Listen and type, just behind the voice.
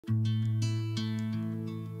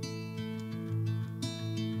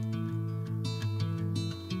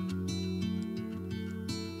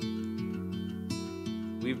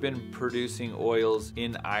We've been producing oils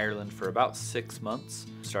in Ireland for about 6 months.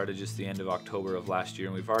 Started just the end of October of last year,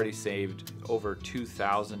 and we've already saved over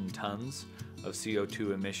 2,000 tons of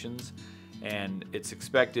CO2 emissions, and it's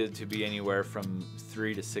expected to be anywhere from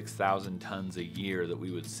 3,000 to 6,000 tons a year that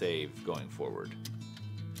we would save going forward.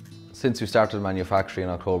 Since we started manufacturing in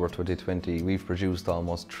October 2020, we've produced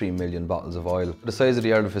almost 3 million bottles of oil. The size of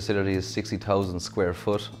the Ireland facility is 60,000 square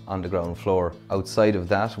foot on the ground floor. Outside of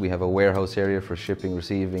that, we have a warehouse area for shipping,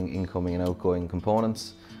 receiving, incoming and outgoing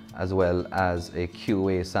components, as well as a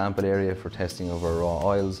QA sample area for testing of our raw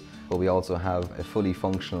oils. But we also have a fully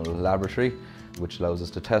functional laboratory, which allows us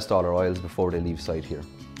to test all our oils before they leave site here.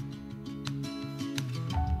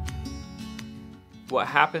 What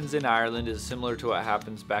happens in Ireland is similar to what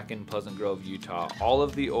happens back in Pleasant Grove, Utah. All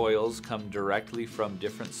of the oils come directly from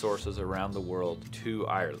different sources around the world to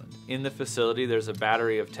Ireland. In the facility, there's a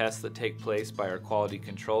battery of tests that take place by our quality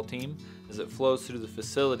control team. As it flows through the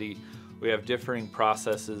facility, we have differing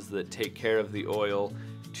processes that take care of the oil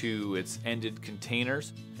to its ended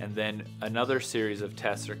containers, and then another series of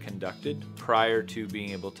tests are conducted prior to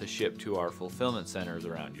being able to ship to our fulfillment centers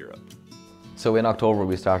around Europe. So in October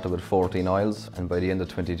we started with 14 oils, and by the end of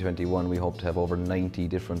 2021 we hope to have over 90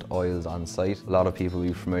 different oils on site. A lot of people will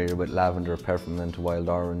be familiar with lavender, peppermint, wild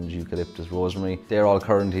orange, eucalyptus, rosemary. They're all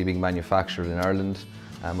currently being manufactured in Ireland.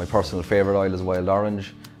 My personal favourite oil is wild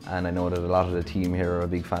orange, and I know that a lot of the team here are a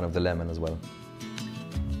big fan of the lemon as well.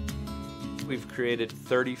 We've created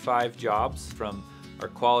 35 jobs, from our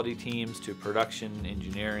quality teams to production,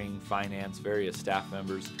 engineering, finance, various staff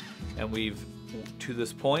members, and to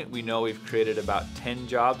this point, we know we've created about 10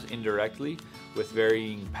 jobs indirectly with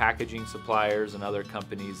varying packaging suppliers and other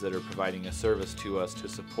companies that are providing a service to us to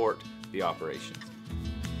support the operations.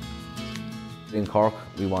 In Cork,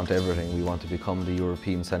 we want everything. We want to become the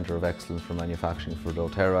European Centre of Excellence for manufacturing for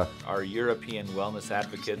doTERRA. Our European wellness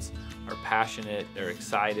advocates are passionate, they're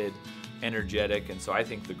excited, energetic, and so I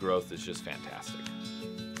think the growth is just fantastic.